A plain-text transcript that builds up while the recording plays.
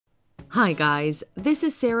Hi guys, this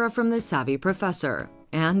is Sarah from The Savvy Professor,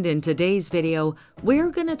 and in today's video, we're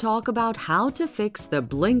gonna talk about how to fix the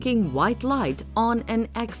blinking white light on an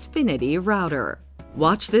Xfinity router.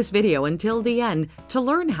 Watch this video until the end to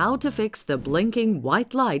learn how to fix the blinking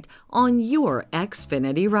white light on your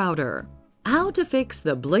Xfinity router. How to fix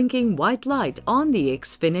the blinking white light on the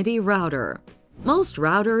Xfinity router. Most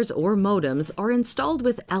routers or modems are installed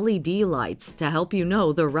with LED lights to help you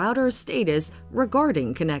know the router's status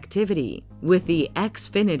regarding connectivity. With the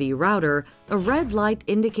Xfinity router, a red light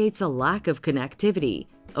indicates a lack of connectivity,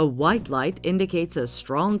 a white light indicates a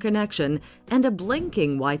strong connection, and a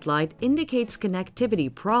blinking white light indicates connectivity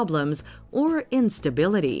problems or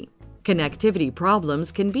instability. Connectivity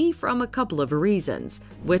problems can be from a couple of reasons,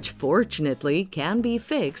 which fortunately can be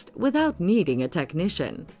fixed without needing a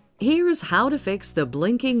technician. Here's how to fix the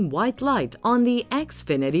blinking white light on the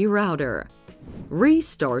Xfinity router.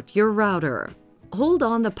 Restart your router. Hold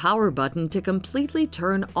on the power button to completely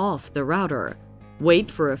turn off the router.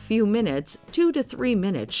 Wait for a few minutes, 2 to 3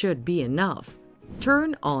 minutes should be enough.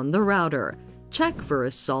 Turn on the router. Check for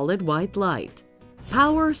a solid white light.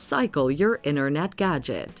 Power cycle your internet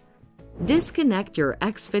gadget. Disconnect your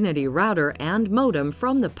Xfinity router and modem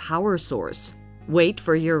from the power source. Wait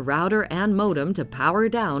for your router and modem to power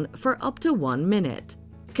down for up to 1 minute.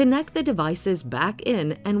 Connect the devices back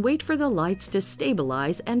in and wait for the lights to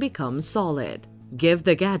stabilize and become solid. Give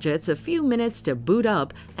the gadgets a few minutes to boot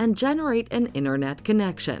up and generate an internet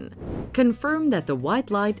connection. Confirm that the white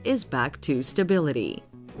light is back to stability.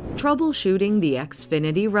 Troubleshooting the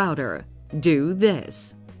Xfinity router. Do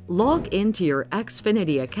this. Log into your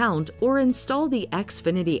Xfinity account or install the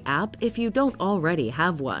Xfinity app if you don't already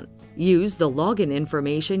have one. Use the login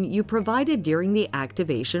information you provided during the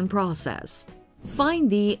activation process. Find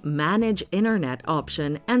the Manage Internet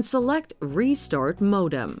option and select Restart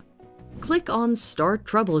Modem. Click on Start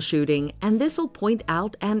Troubleshooting and this will point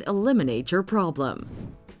out and eliminate your problem.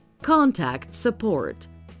 Contact support.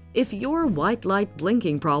 If your white light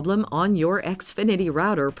blinking problem on your Xfinity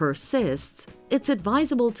router persists, it's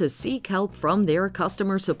advisable to seek help from their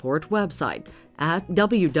customer support website at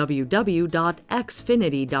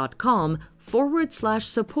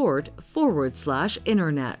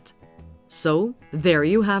www.xfinity.com/support/internet. So, there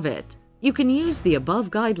you have it. You can use the above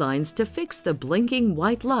guidelines to fix the blinking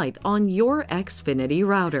white light on your Xfinity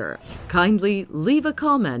router. Kindly leave a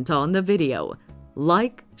comment on the video.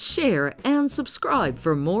 Like, share, and subscribe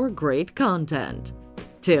for more great content.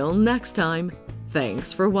 Till next time,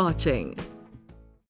 thanks for watching.